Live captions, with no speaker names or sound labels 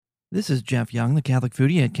This is Jeff Young, the Catholic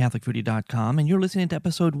Foodie at CatholicFoodie.com, and you're listening to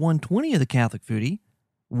episode 120 of the Catholic Foodie,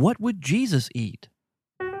 What Would Jesus Eat?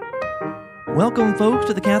 Welcome, folks,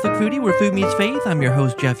 to the Catholic Foodie, where food meets faith. I'm your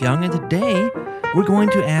host, Jeff Young, and today we're going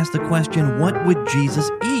to ask the question, what would Jesus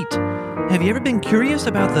eat? Have you ever been curious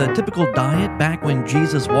about the typical diet back when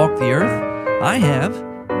Jesus walked the earth? I have,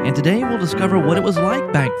 and today we'll discover what it was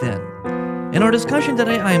like back then. In our discussion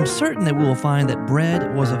today, I am certain that we will find that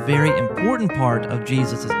bread was a very important part of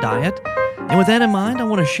Jesus' diet. And with that in mind, I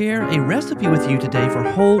want to share a recipe with you today for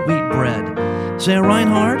whole wheat bread. Sarah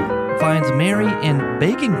Reinhard finds Mary in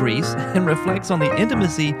bacon grease and reflects on the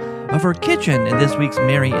intimacy of her kitchen in this week's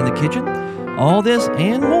Mary in the Kitchen. All this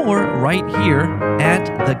and more right here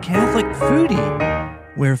at the Catholic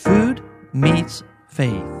Foodie, where food meets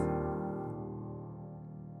faith.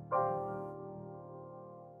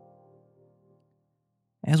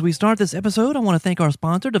 As we start this episode, I want to thank our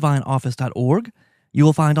sponsor, DivineOffice.org. You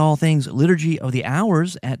will find all things Liturgy of the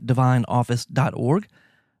Hours at DivineOffice.org.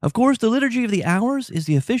 Of course, the Liturgy of the Hours is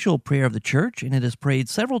the official prayer of the Church, and it is prayed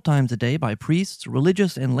several times a day by priests,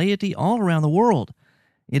 religious, and laity all around the world.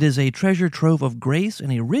 It is a treasure trove of grace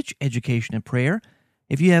and a rich education in prayer.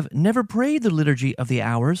 If you have never prayed the Liturgy of the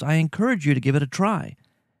Hours, I encourage you to give it a try.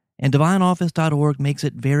 And DivineOffice.org makes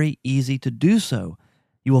it very easy to do so.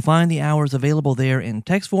 You will find the hours available there in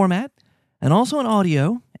text format and also in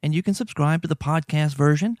audio, and you can subscribe to the podcast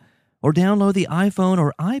version or download the iPhone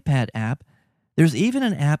or iPad app. There's even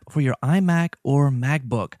an app for your iMac or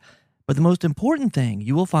MacBook. But the most important thing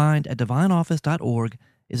you will find at DivineOffice.org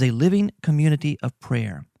is a living community of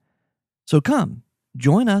prayer. So come,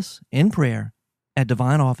 join us in prayer at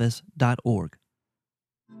DivineOffice.org.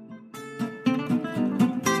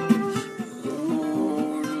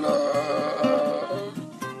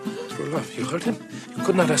 Love, you heard him? You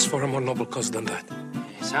could not ask for a more noble cause than that.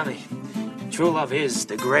 Sonny, true love is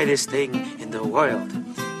the greatest thing in the world.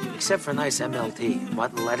 Except for nice MLT,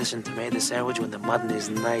 mutton, lettuce, and tomato sandwich when the mutton is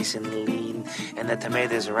nice and lean and the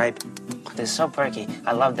tomato is ripe. They're so perky.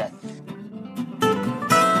 I love that.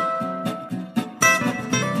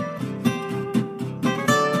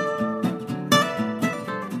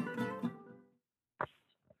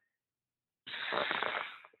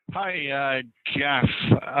 Hi, Jeff.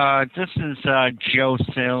 This is Joe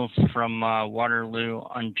Sales from Waterloo,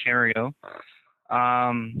 Ontario.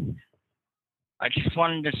 I just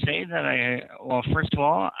wanted to say that first of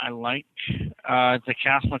all, I like the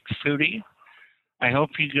Catholic Foodie. I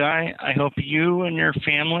hope you and your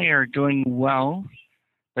family are doing well.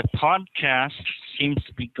 The podcast seems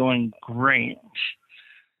to be going great.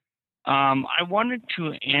 I wanted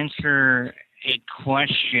to answer a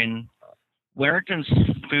question. Where does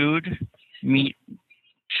food meet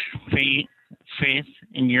faith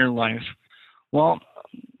in your life? Well,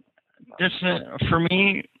 for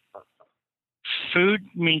me, food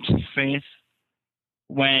meets faith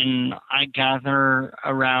when I gather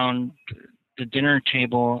around the dinner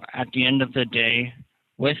table at the end of the day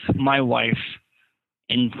with my wife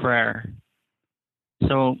in prayer.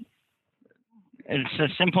 So it's a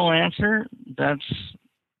simple answer. That's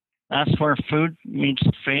where food meets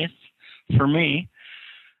faith. For me,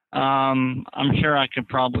 I'm sure I could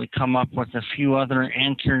probably come up with a few other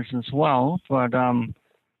answers as well, but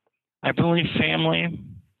I believe family,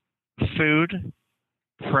 food,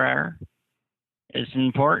 prayer is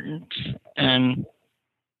important. And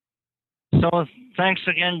so thanks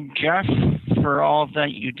again, Jeff, for all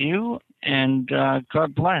that you do, and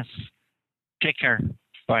God bless. Take care.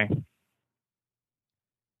 Bye.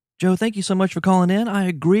 Joe, thank you so much for calling in. I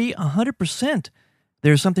agree 100%.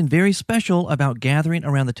 There's something very special about gathering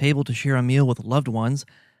around the table to share a meal with loved ones.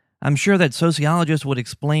 I'm sure that sociologists would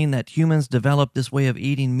explain that humans developed this way of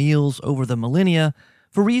eating meals over the millennia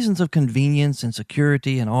for reasons of convenience and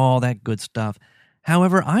security and all that good stuff.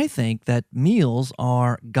 However, I think that meals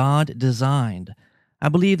are God-designed. I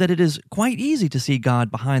believe that it is quite easy to see God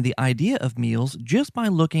behind the idea of meals just by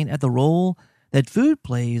looking at the role that food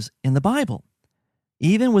plays in the Bible.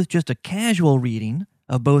 Even with just a casual reading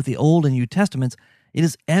of both the Old and New Testaments, it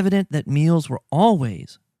is evident that meals were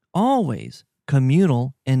always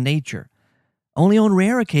communal in nature. Only on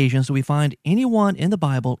rare occasions do we find anyone in the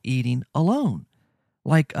Bible eating alone.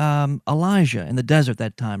 Like Elijah in the desert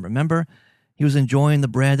that time, remember? He was enjoying the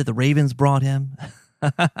bread that the ravens brought him.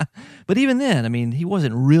 But even then, I mean, he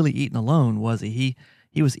wasn't really eating alone, was he?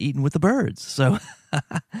 He was eating with the birds.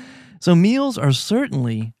 So meals are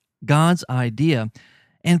certainly God's idea.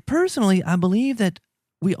 And personally, I believe that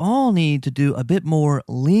we all need to do a bit more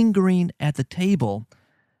lingering at the table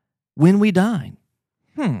when we dine.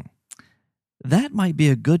 That might be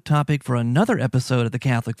a good topic for another episode of the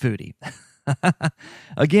Catholic Foodie.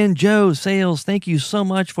 Again, Joe Sales, thank you so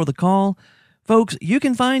much for the call. Folks, you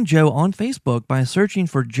can find Joe on Facebook by searching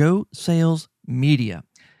for Joe Sales Media.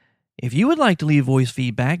 If you would like to leave voice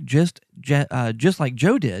feedback just like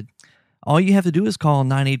Joe did, all you have to do is call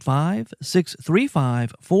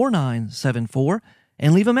 985-635-4974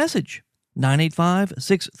 and leave a message.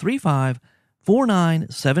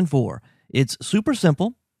 985-635-4974. It's super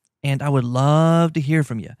simple, and I would love to hear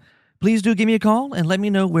from you. Please do give me a call and let me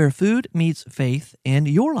know where food meets faith in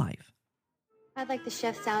your life. I'd like the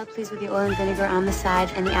chef salad, please, with the oil and vinegar on the side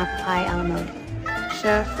and the apple pie a la mode.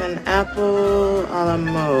 Chef and apple a la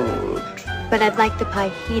mode. But I'd like the pie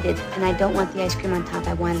heated, and I don't want the ice cream on top.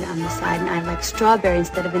 I want it on the side, and I'd like strawberry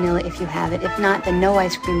instead of vanilla if you have it. If not, then no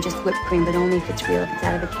ice cream, just whipped cream, but only if it's real. If it's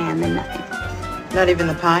out of a can, then nothing. Not even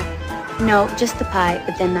the pie? No, just the pie,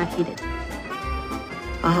 but then not heated.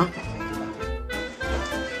 Uh-huh.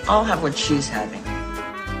 I'll have what she's having.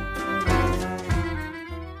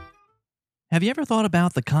 Have you ever thought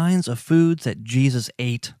about the kinds of foods that Jesus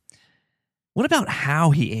ate? What about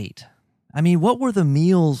how he ate? I mean, what were the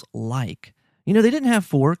meals like? You know, they didn't have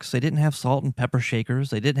forks, they didn't have salt and pepper shakers,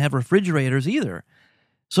 they didn't have refrigerators either.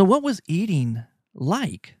 So what was eating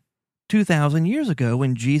like 2,000 years ago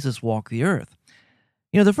when Jesus walked the earth?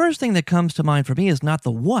 You know, the first thing that comes to mind for me is not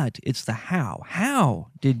the what, it's the how. How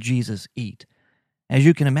did Jesus eat? As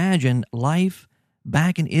you can imagine, life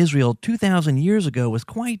back in Israel 2,000 years ago was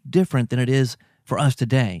quite different than it is for us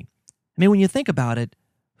today. I mean, when you think about it,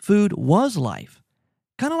 food was life.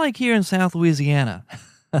 Kind of like here in South Louisiana.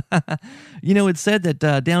 You know, it's said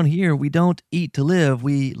that down here we don't eat to live,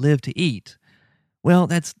 we live to eat. Well,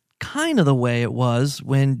 that's kind of the way it was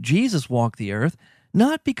when Jesus walked the earth,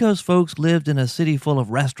 not because folks lived in a city full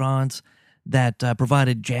of restaurants that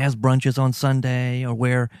provided jazz brunches on Sunday, or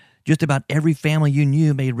where just about every family you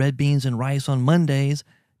knew made red beans and rice on Mondays,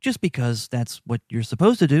 just because that's what you're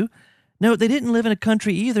supposed to do. No, they didn't live in a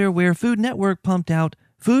country either where Food Network pumped out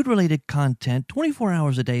food-related content 24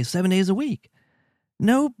 hours a day, 7 days a week.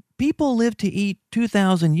 No, people lived to eat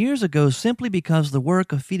 2,000 years ago simply because the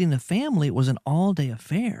work of feeding a family was an all-day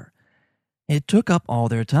affair. It took up all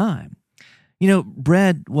their time. You know,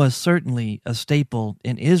 bread was certainly a staple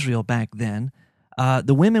in Israel back then.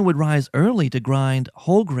 The women would rise early to grind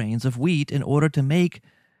whole grains of wheat in order to make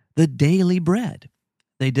the daily bread.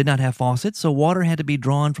 They did not have faucets, so water had to be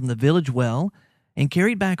drawn from the village well and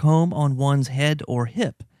carried back home on one's head or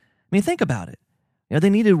hip. I mean, think about it. You know, they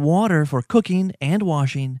needed water for cooking and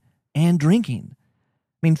washing and drinking.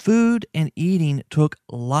 I mean, food and eating took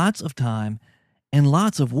lots of time and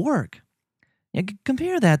lots of work.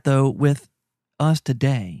 Compare that, though, with us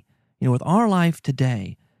today. You know, with our life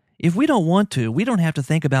today, if we don't want to, we don't have to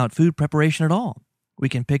think about food preparation at all. We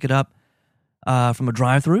can pick it up from a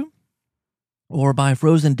drive-thru or buy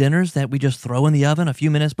frozen dinners that we just throw in the oven a few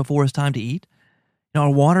minutes before it's time to eat. You know,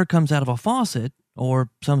 our water comes out of a faucet or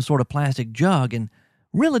some sort of plastic jug, and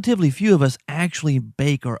relatively few of us actually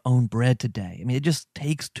bake our own bread today. I mean, it just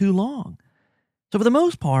takes too long. So for the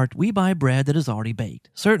most part, we buy bread that is already baked.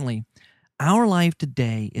 Certainly, our life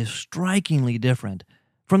today is strikingly different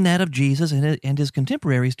from that of Jesus and his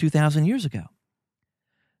contemporaries 2,000 years ago.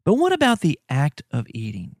 But what about the act of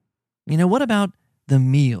eating? You know, what about the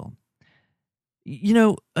meal? You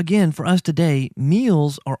know, again, for us today,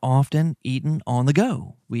 meals are often eaten on the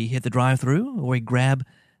go. We hit the drive-thru or we grab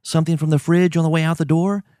something from the fridge on the way out the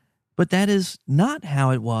door, but that is not how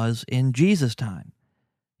it was in Jesus' time.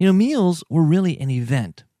 You know, meals were really an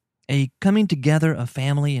event, a coming together of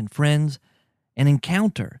family and friends, an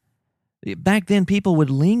encounter. Back then, people would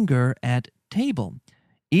linger at table.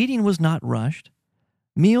 Eating was not rushed.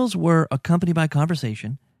 Meals were accompanied by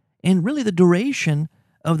conversation, and really the duration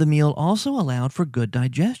of the meal also allowed for good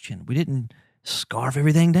digestion. We didn't scarf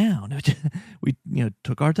everything down. We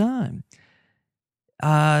took our time.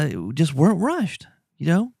 Just weren't rushed,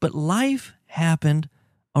 But life happened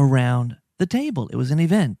around the table. It was an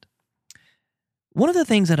event. One of the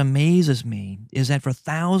things that amazes me is that for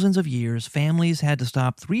thousands of years, families had to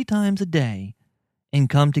stop 3 times a day and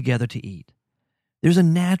come together to eat. There's a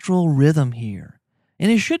natural rhythm here,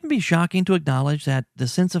 and it shouldn't be shocking to acknowledge that the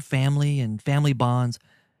sense of family and family bonds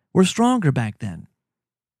were stronger back then.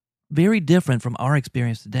 Very different from our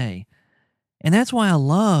experience today. And that's why I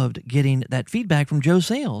loved getting that feedback from Joe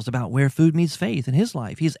Sales about where food meets faith in his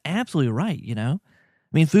life. He's absolutely right, I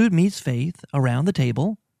mean, food meets faith around the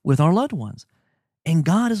table with our loved ones. And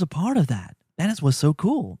God is a part of that. That is what's so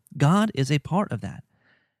cool. God is a part of that.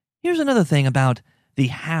 Here's another thing about the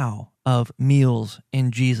how of meals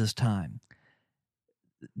in Jesus' time.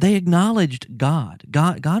 They acknowledged God.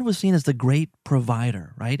 God was seen as the great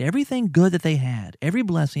provider, right? Everything good that they had, every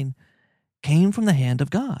blessing came from the hand of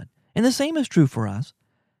God. And the same is true for us.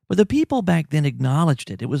 But the people back then acknowledged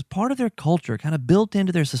it. It was part of their culture, kind of built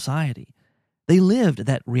into their society. They lived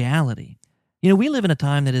that reality. We live in a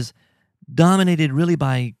time that is dominated really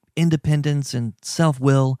by independence and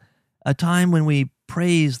self-will, a time when we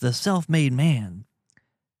praise the self-made man.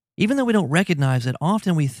 Even though we don't recognize it,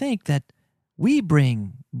 often we think that we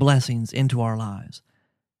bring blessings into our lives.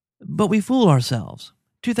 But we fool ourselves.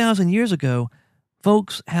 2,000 years ago,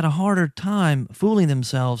 folks had a harder time fooling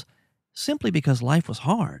themselves simply because life was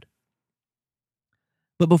hard.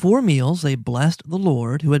 But before meals, they blessed the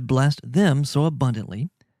Lord who had blessed them so abundantly.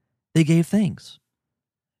 They gave thanks.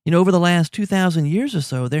 Over the last 2,000 years or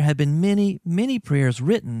so, there have been many, many prayers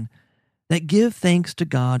written that give thanks to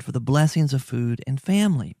God for the blessings of food and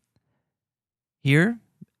family. Here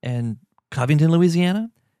in Covington,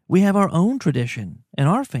 Louisiana, we have our own tradition in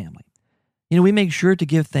our family. We make sure to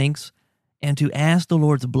give thanks and to ask the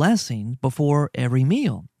Lord's blessing before every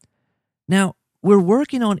meal. Now, we're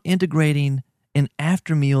working on integrating an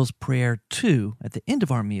after meals prayer too at the end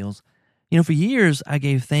of our meals. For years I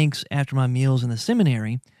gave thanks after my meals in the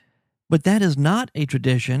seminary, but that is not a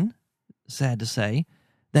tradition, sad to say,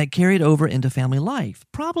 that carried over into family life,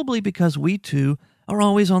 probably because we too are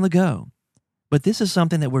always on the go. But this is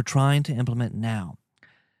something that we're trying to implement now.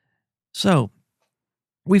 So,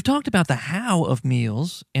 we've talked about the how of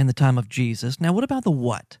meals in the time of Jesus. Now, what about the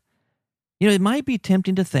what? It might be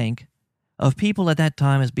tempting to think of people at that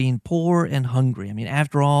time as being poor and hungry.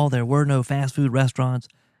 After all, there were no fast food restaurants,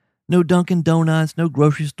 no Dunkin' Donuts, no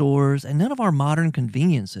grocery stores, and none of our modern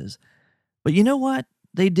conveniences. But you know what?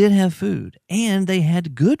 They did have food, and they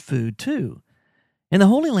had good food too. In the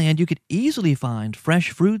Holy Land, you could easily find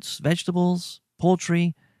fresh fruits, vegetables,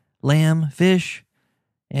 poultry, lamb, fish.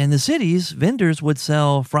 In the cities, vendors would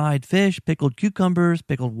sell fried fish, pickled cucumbers,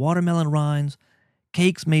 pickled watermelon rinds,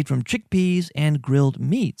 cakes made from chickpeas, and grilled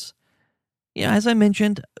meats. As I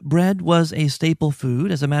mentioned, bread was a staple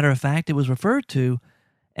food. As a matter of fact, it was referred to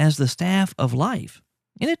as the staff of life.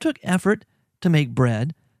 And it took effort to make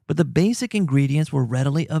bread, but the basic ingredients were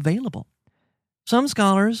readily available. Some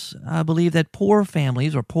scholars believe that poor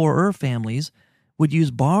families or poorer families would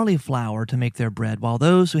use barley flour to make their bread, while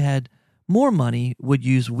those who had more money would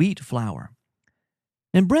use wheat flour.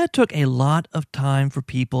 And bread took a lot of time for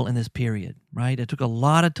people in this period, right? It took a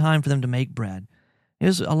lot of time for them to make bread. It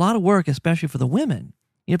was a lot of work, especially for the women.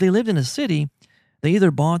 If they lived in a city, they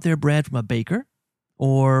either bought their bread from a baker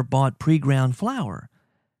or bought pre-ground flour.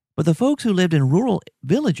 But the folks who lived in rural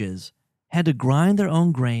villages had to grind their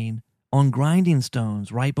own grain on grinding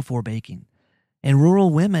stones right before baking. And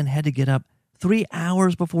rural women had to get up 3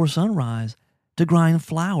 hours before sunrise to grind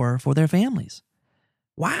flour for their families.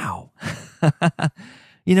 Wow!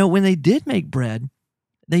 When they did make bread,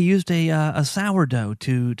 they used a sourdough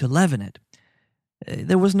to leaven it.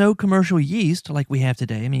 There was no commercial yeast like we have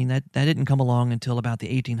today. That didn't come along until about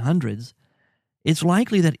the 1800s. It's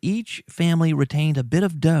likely that each family retained a bit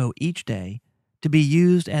of dough each day to be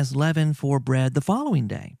used as leaven for bread the following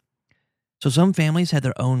day. So some families had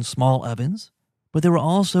their own small ovens, but there were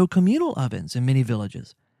also communal ovens in many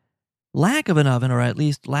villages. Lack of an oven, or at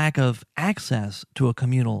least lack of access to a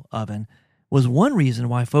communal oven, was one reason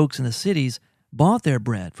why folks in the cities bought their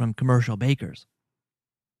bread from commercial bakers.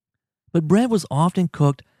 But bread was often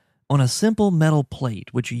cooked on a simple metal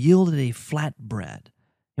plate, which yielded a flat bread.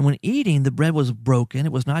 And when eating, the bread was broken,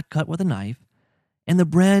 it was not cut with a knife, and the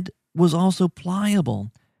bread was also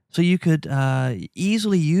pliable, so you could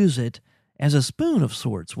easily use it as a spoon of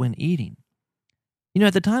sorts when eating.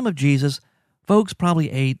 At the time of Jesus, folks probably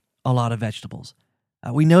ate a lot of vegetables.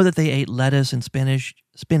 We know that they ate lettuce and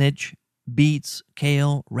spinach, beets,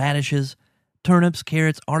 kale, radishes, turnips,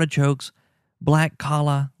 carrots, artichokes, black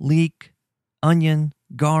calla, leek, onion,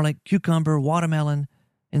 garlic, cucumber, watermelon,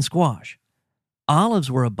 and squash.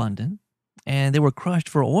 Olives were abundant, and they were crushed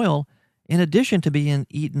for oil in addition to being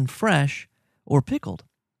eaten fresh or pickled.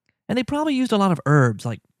 And they probably used a lot of herbs,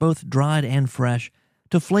 like both dried and fresh,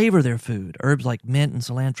 to flavor their food. Herbs like mint and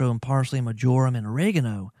cilantro and parsley, marjoram, and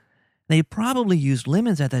oregano. They probably used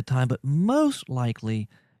lemons at that time, but most likely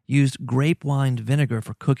used grape wine vinegar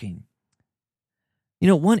for cooking.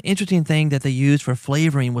 One interesting thing that they used for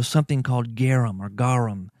flavoring was something called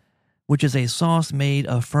garum, which is a sauce made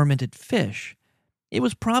of fermented fish. It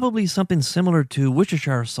was probably something similar to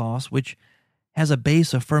Worcestershire sauce, which has a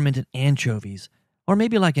base of fermented anchovies, or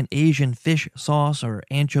maybe like an Asian fish sauce or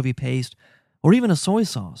anchovy paste, or even a soy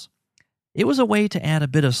sauce. It was a way to add a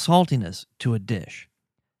bit of saltiness to a dish.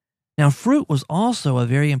 Now, fruit was also a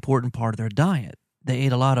very important part of their diet. They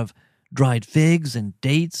ate a lot of dried figs and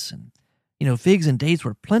dates, and figs and dates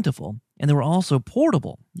were plentiful, and they were also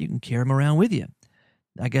portable. You can carry them around with you.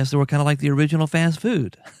 I guess they were kind of like the original fast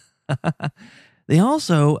food. They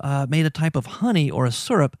also made a type of honey or a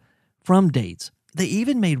syrup from dates. They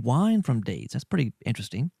even made wine from dates. That's pretty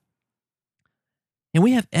interesting. And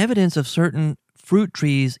we have evidence of certain fruit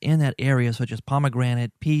trees in that area, such as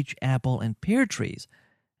pomegranate, peach, apple, and pear trees.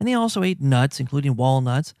 And they also ate nuts, including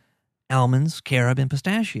walnuts, almonds, carob, and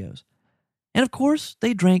pistachios. And of course,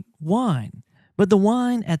 they drank wine. But the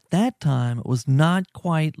wine at that time was not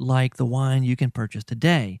quite like the wine you can purchase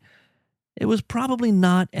today. It was probably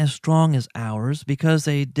not as strong as ours because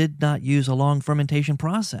they did not use a long fermentation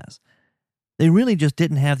process. They really just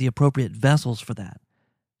didn't have the appropriate vessels for that.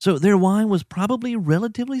 So their wine was probably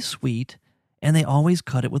relatively sweet, and they always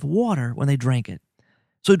cut it with water when they drank it.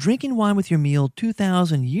 So drinking wine with your meal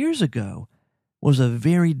 2,000 years ago was a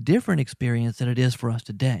very different experience than it is for us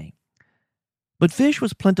today. But fish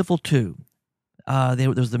was plentiful too. There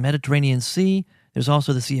was the Mediterranean Sea. There's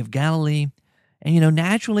also the Sea of Galilee. And,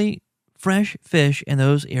 naturally, fresh fish in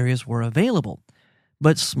those areas were available.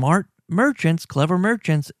 But smart merchants, clever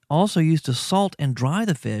merchants, also used to salt and dry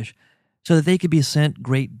the fish so that they could be sent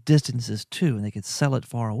great distances too, and they could sell it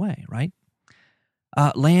far away, right?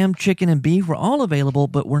 Lamb, chicken, and beef were all available,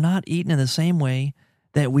 but were not eaten in the same way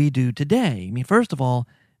that we do today. I mean, first of all,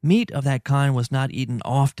 meat of that kind was not eaten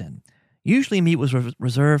often. Usually meat was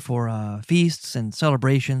reserved for feasts and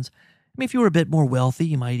celebrations. I mean, if you were a bit more wealthy,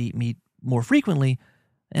 you might eat meat more frequently.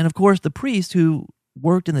 And of course, the priests who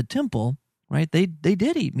worked in the temple, right, they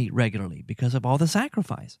did eat meat regularly because of all the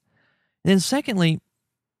sacrifice. And then secondly,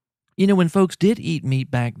 when folks did eat meat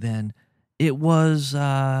back then, it was,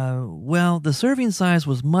 the serving size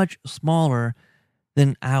was much smaller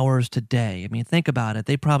than ours today. I mean, think about it.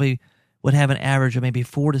 They probably would have an average of maybe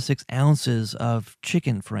 4 to 6 ounces of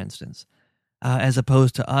chicken, for instance, as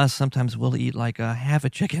opposed to us. Sometimes we'll eat like half a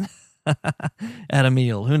chicken at a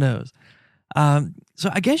meal. Who knows? So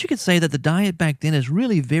I guess you could say that the diet back then is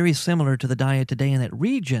really very similar to the diet today in that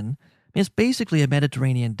region. It's basically a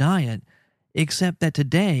Mediterranean diet, except that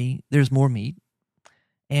today there's more meat.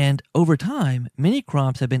 And over time, many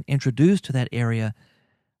crops have been introduced to that area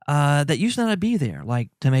that used to not be there, like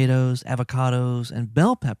tomatoes, avocados, and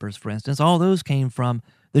bell peppers, for instance. All those came from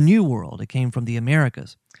the New World. It came from the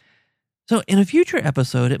Americas. So in a future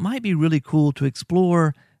episode, it might be really cool to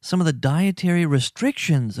explore some of the dietary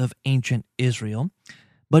restrictions of ancient Israel.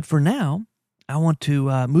 But for now, I want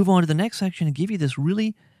to move on to the next section and give you this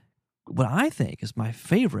really, what I think is my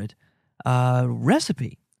favorite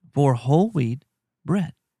recipe for whole wheat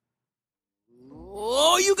bread.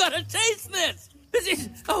 Oh, you gotta taste this!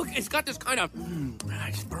 It's got this kind of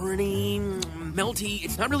it's burning, melty.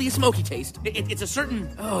 It's not really a smoky taste. It's a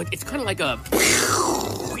certain, it's kind of like a,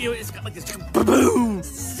 it's got like this boom,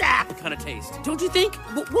 zap kind of taste. Don't you think?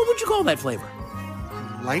 What would you call that flavor?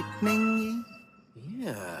 Lightning-y?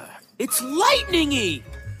 Yeah, it's lightning-y!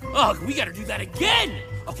 Oh, we gotta do that again!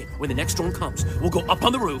 Okay, when the next storm comes, we'll go up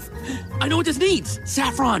on the roof. I know what this needs.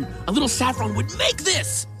 Saffron. A little saffron would make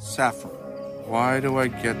this. Saffron. Why do I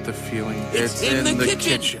get the feeling it's in the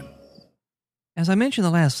kitchen? As I mentioned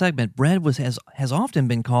in the last segment, bread has often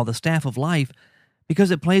been called the staff of life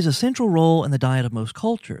because it plays a central role in the diet of most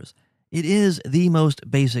cultures. It is the most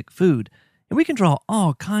basic food. And we can draw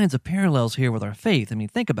all kinds of parallels here with our faith. I mean,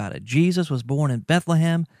 think about it. Jesus was born in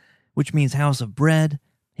Bethlehem, which means house of bread.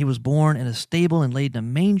 He was born in a stable and laid in a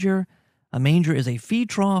manger. A manger is a feed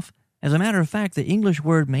trough. As a matter of fact, the English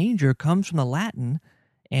word manger comes from the Latin,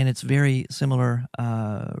 and it's very similar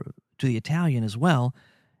to the Italian as well,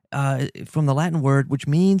 from the Latin word which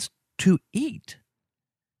means to eat.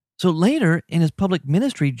 So later in his public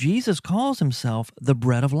ministry, Jesus calls himself the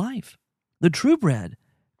bread of life, the true bread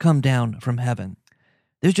come down from heaven.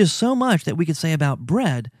 There's just so much that we could say about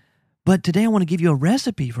bread, but today I want to give you a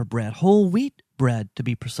recipe for bread, whole wheat bread to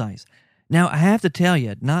be precise. Now, I have to tell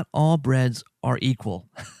you, not all breads are equal.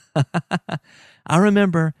 I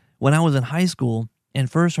remember when I was in high school and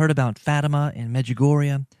first heard about Fatima and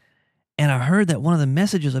Medjugorje, and I heard that one of the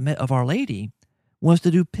messages of Our Lady was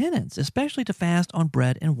to do penance, especially to fast on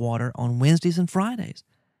bread and water on Wednesdays and Fridays.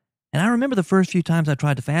 And I remember the first few times I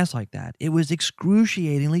tried to fast like that, it was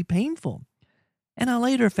excruciatingly painful. And I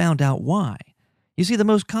later found out why. You see, the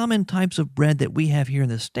most common types of bread that we have here in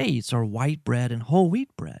the States are white bread and whole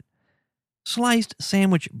wheat bread. Sliced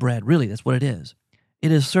sandwich bread, really, that's what it is.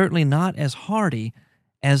 It is certainly not as hearty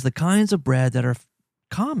as the kinds of bread that are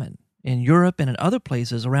common in Europe and in other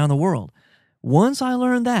places around the world. Once I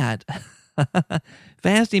learned that,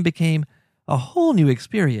 fasting became a whole new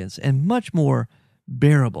experience and much more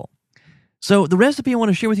bearable. So the recipe I want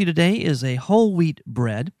to share with you today is a whole wheat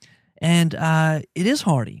bread, and it is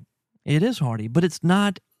hearty. It is hearty, but it's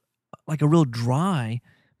not like a real dry,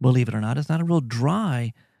 believe it or not. It's not a real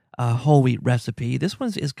dry whole wheat recipe. This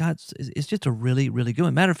one's it's just a really, really good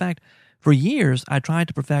one. Matter of fact, for years, I tried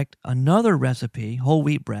to perfect another recipe, whole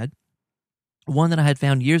wheat bread, one that I had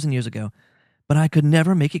found years and years ago, but I could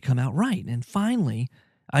never make it come out right. And finally,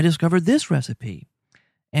 I discovered this recipe.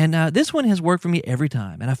 And this one has worked for me every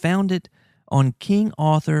time. And I found it on King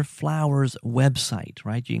Arthur Flour's website,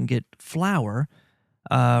 right? You can get flour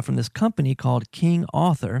from this company called King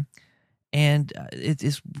Arthur. And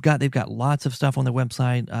they've got lots of stuff on their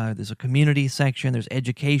website. There's a community section. There's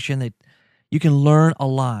education. You can learn a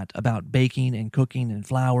lot about baking and cooking and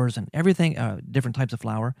flours and everything, different types of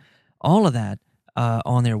flour. All of that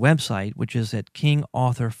on their website, which is at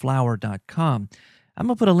kingarthurflour.com. I'm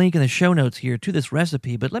going to put a link in the show notes here to this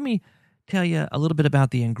recipe, but let me tell you a little bit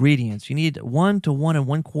about the ingredients. You need 1 to 1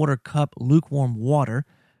 1/4 cup lukewarm water,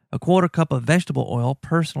 a 1/4 cup of vegetable oil.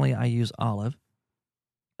 Personally, I use olive.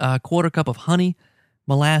 A 1/4 cup of honey,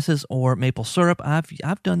 molasses, or maple syrup.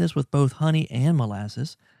 I've done this with both honey and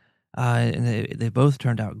molasses, and they both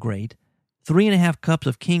turned out great. 3.5 cups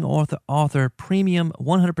of King Arthur Premium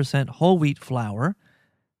 100% whole wheat flour.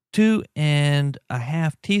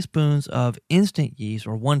 2.5 teaspoons of instant yeast,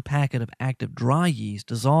 or 1 packet of active dry yeast,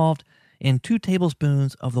 dissolved in 2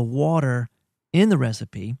 tablespoons of the water in the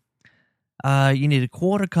recipe. You need a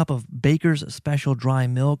 1/4 cup of Baker's Special dry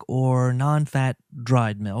milk or non-fat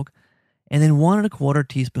dried milk, and then 1 1/4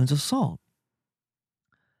 teaspoons of salt.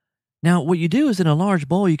 Now, what you do is in a large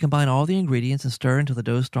bowl, you combine all the ingredients and stir until the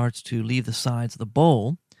dough starts to leave the sides of the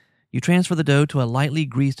bowl. You transfer the dough to a lightly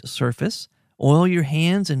greased surface, oil your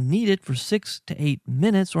hands, and knead it for 6 to 8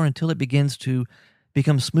 minutes or until it begins to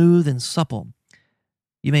become smooth and supple.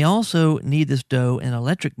 You may also knead this dough in an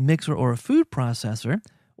electric mixer or a food processor,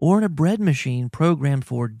 or in a bread machine programmed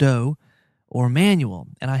for dough or manual.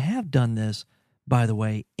 And I have done this, by the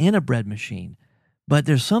way, in a bread machine. But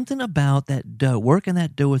there's something about that dough, working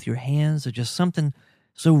that dough with your hands. There's just something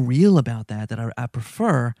so real about that I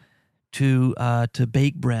prefer to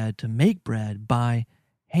bake bread, to make bread by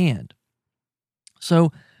hand.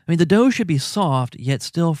 So, the dough should be soft, yet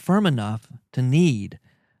still firm enough to knead.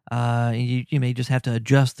 You may just have to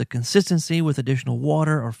adjust the consistency with additional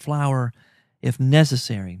water or flour if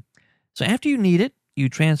necessary. So after you knead it, you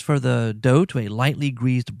transfer the dough to a lightly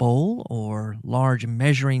greased bowl or large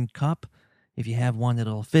measuring cup. If you have one that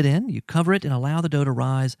it'll fit in, you cover it and allow the dough to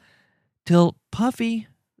rise till puffy,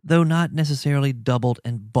 though not necessarily doubled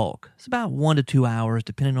in bulk. It's about 1 to 2 hours,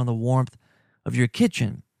 depending on the warmth of your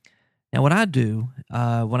kitchen. Now, what I do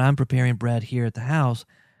when I'm preparing bread here at the house,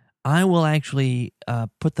 I will actually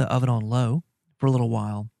put the oven on low for a little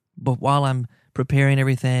while. But while I'm preparing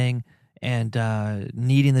everything and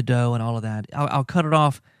kneading the dough and all of that, I'll cut it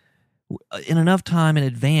off in enough time in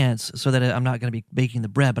advance so that I'm not going to be baking the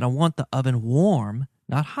bread. But I want the oven warm,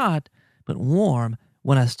 not hot, but warm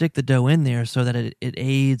when I stick the dough in there so that it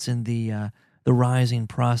aids in the rising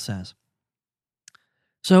process.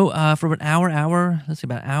 So for about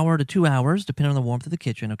an hour to 2 hours, depending on the warmth of the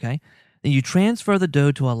kitchen, okay? Then you transfer the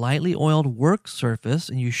dough to a lightly oiled work surface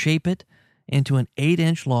and you shape it into an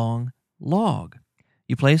 8-inch long log.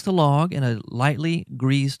 You place the log in a lightly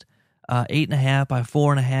greased 8.5 by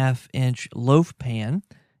 4.5 inch loaf pan,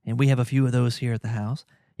 and we have a few of those here at the house.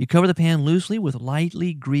 You cover the pan loosely with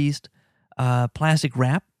lightly greased plastic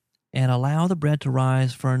wrap and allow the bread to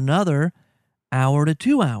rise for another hour to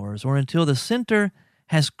 2 hours, or until the center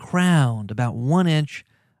has crowned about 1 inch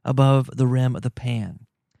above the rim of the pan.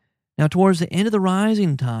 Now, towards the end of the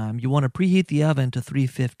rising time, you want to preheat the oven to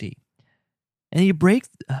 350. And you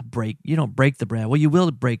you don't break the bread. Well, you will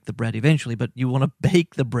break the bread eventually, but you want to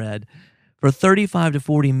bake the bread for 35 to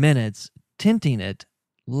 40 minutes, tinting it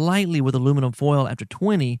lightly with aluminum foil after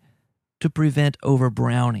 20 to prevent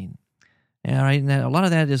over-browning. All right, now a lot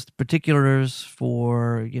of that is particulars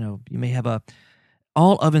for, you may have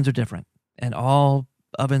all ovens are different, and all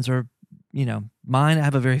ovens are, mine, I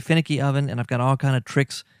have a very finicky oven, and I've got all kind of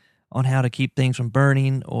tricks on how to keep things from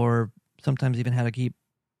burning, or sometimes even how to keep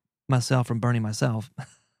myself from burning myself.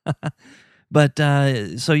 But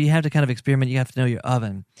so you have to kind of experiment. You have to know your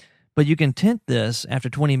oven. But you can tint this after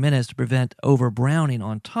 20 minutes to prevent over-browning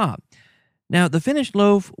on top. Now, the finished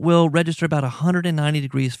loaf will register about 190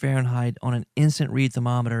 degrees Fahrenheit on an instant read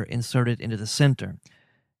thermometer inserted into the center.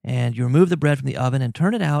 And you remove the bread from the oven and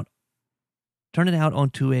turn it out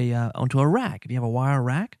onto a rack. If you have a wire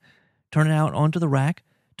rack, turn it out onto the rack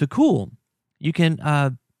to cool. You can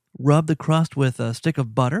rub the crust with a stick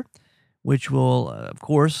of butter, which will, of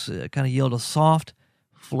course, kind of yield a soft,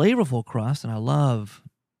 flavorful crust. And I love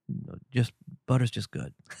butter's just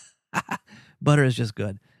good. Butter is just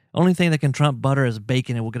good. Only thing that can trump butter is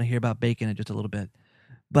bacon, and we're going to hear about bacon in just a little bit.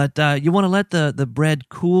 But you want to let the bread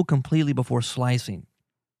cool completely before slicing.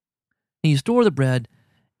 And you store the bread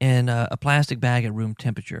in a plastic bag at room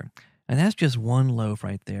temperature. And that's just one loaf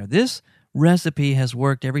right there. This recipe has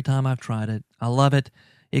worked every time I've tried it. I love it.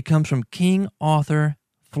 It comes from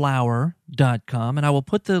kingauthorflour.com, and I will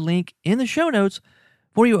put the link in the show notes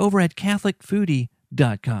for you over at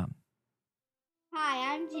catholicfoodie.com.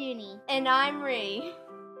 Hi, I'm Junie. And I'm Ree.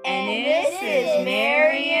 And this is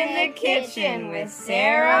Mary in the Kitchen with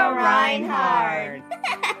Sarah Reinhard.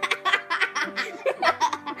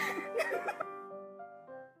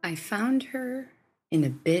 I found her in a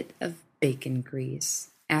bit of bacon grease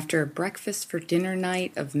after a breakfast for dinner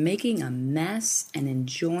night of making a mess and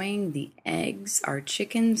enjoying the eggs our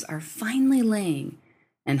chickens are finally laying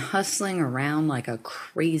and hustling around like a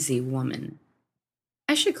crazy woman.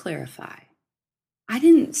 I should clarify, I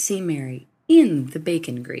didn't see Mary in the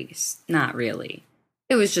bacon grease. Not really.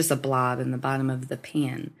 It was just a blob in the bottom of the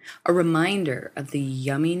pan, a reminder of the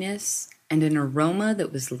yumminess and an aroma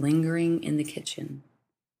that was lingering in the kitchen.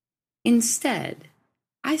 Instead,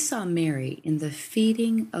 I saw Mary in the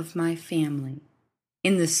feeding of my family,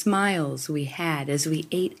 in the smiles we had as we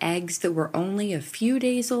ate eggs that were only a few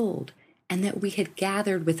days old and that we had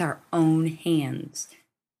gathered with our own hands,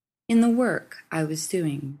 in the work I was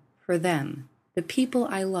doing for them, the people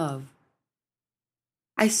I love.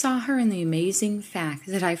 I saw her in the amazing fact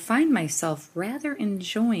that I find myself rather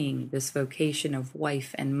enjoying this vocation of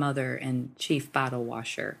wife and mother and chief bottle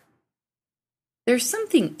washer. There's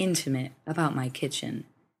something intimate about my kitchen,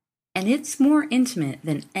 and it's more intimate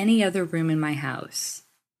than any other room in my house.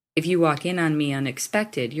 If you walk in on me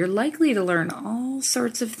unexpected, you're likely to learn all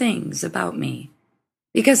sorts of things about me,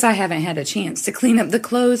 because I haven't had a chance to clean up the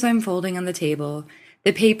clothes I'm folding on the table,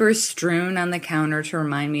 the papers strewn on the counter to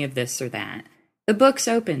remind me of this or that, the books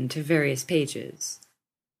open to various pages.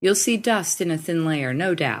 You'll see dust in a thin layer,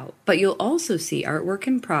 no doubt, but you'll also see artwork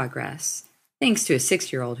in progress, thanks to a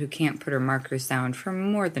 6-year-old who can't put her markers down for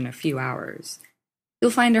more than a few hours.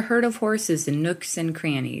 You'll find a herd of horses in nooks and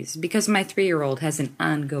crannies, because my 3-year-old has an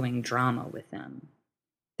ongoing drama with them.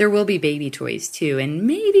 There will be baby toys, too, and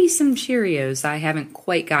maybe some Cheerios I haven't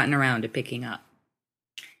quite gotten around to picking up.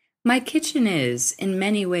 My kitchen is, in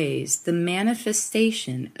many ways, the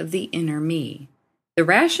manifestation of the inner me. The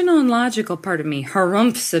rational and logical part of me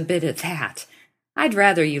harumphs a bit at that. I'd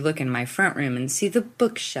rather you look in my front room and see the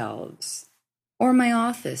bookshelves, or my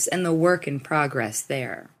office and the work in progress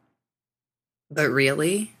there. But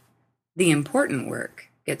really, the important work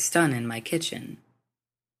gets done in my kitchen.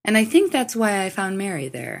 And I think that's why I found Mary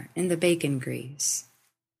there, in the bacon grease.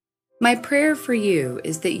 My prayer for you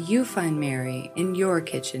is that you find Mary in your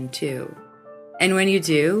kitchen too. And when you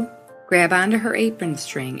do, grab onto her apron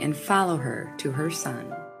string and follow her to her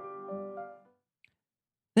son.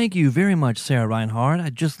 Thank you very much, Sarah Reinhard. I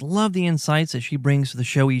just love the insights that she brings to the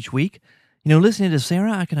show each week. You know, listening to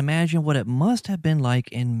Sarah, I can imagine what it must have been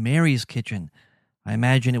like in Mary's kitchen. I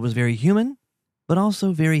imagine it was very human, but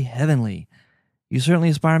also very heavenly. You certainly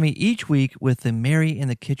inspire me each week with the Mary in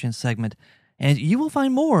the Kitchen segment, and you will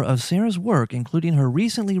find more of Sarah's work, including her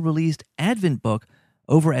recently released Advent book,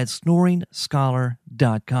 over at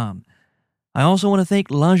snoringscholar.com. I also want to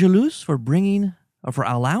thank L'Angelus for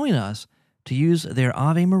allowing us to use their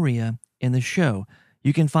Ave Maria in the show.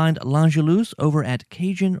 You can find L'Angelus over at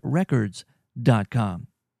CajunRecords.com.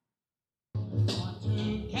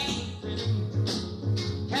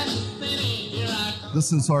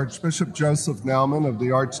 This is Archbishop Joseph Naumann of the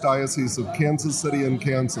Archdiocese of Kansas City in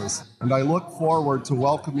Kansas, and I look forward to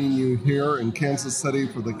welcoming you here in Kansas City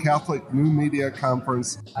for the Catholic New Media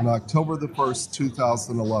Conference on October the 1st,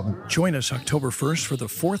 2011. Join us October 1st for the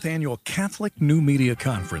 4th Annual Catholic New Media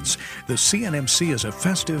Conference. The CNMC is a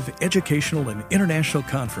festive, educational, and international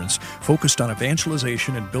conference focused on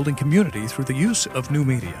evangelization and building community through the use of new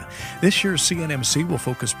media. This year's CNMC will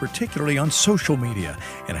focus particularly on social media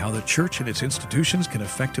and how the Church and its institutions can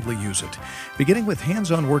effectively use it. Beginning with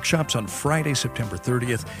hands-on workshops on Friday, September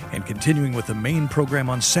 30th, and continuing with the main program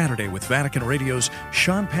on Saturday with Vatican Radio's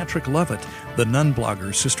Sean Patrick Lovett, the nun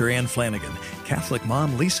blogger Sister Ann Flanagan, Catholic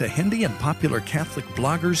mom Lisa Hendy, and popular Catholic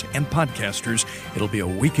bloggers and podcasters. It'll be a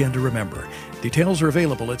weekend to remember. Details are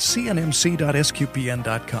available at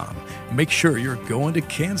cnmc.sqpn.com. Make sure you're going to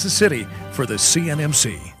Kansas City for the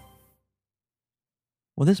CNMC.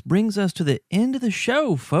 Well, this brings us to the end of the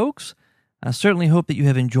show, folks. I certainly hope that you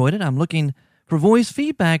have enjoyed it. I'm looking for voice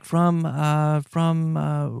feedback from you.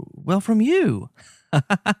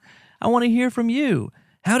 I want to hear from you.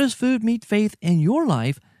 How does food meet faith in your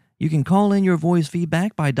life? You can call in your voice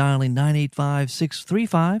feedback by dialing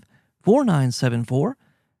 985-635-4974.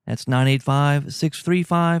 That's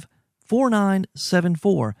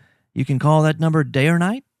 985-635-4974. You can call that number day or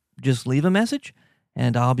night. Just leave a message,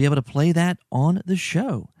 and I'll be able to play that on the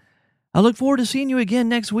show. I look forward to seeing you again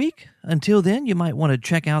next week. Until then, you might want to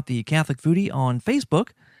check out the Catholic Foodie on Facebook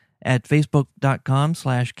at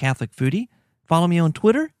facebook.com/Catholic Foodie. Follow me on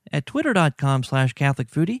Twitter at twitter.com/Catholic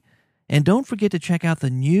Foodie. And don't forget to check out the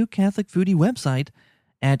new Catholic Foodie website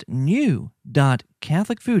at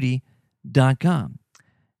new.catholicfoodie.com.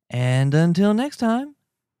 And until next time,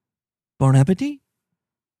 bon appetit.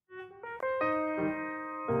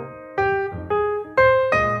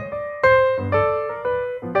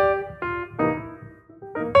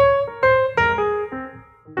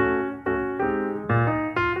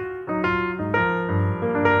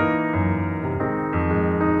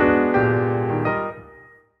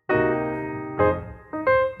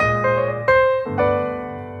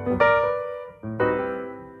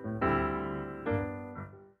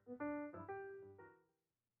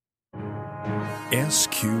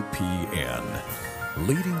 SQPN,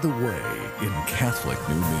 leading the way in Catholic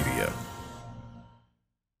new media.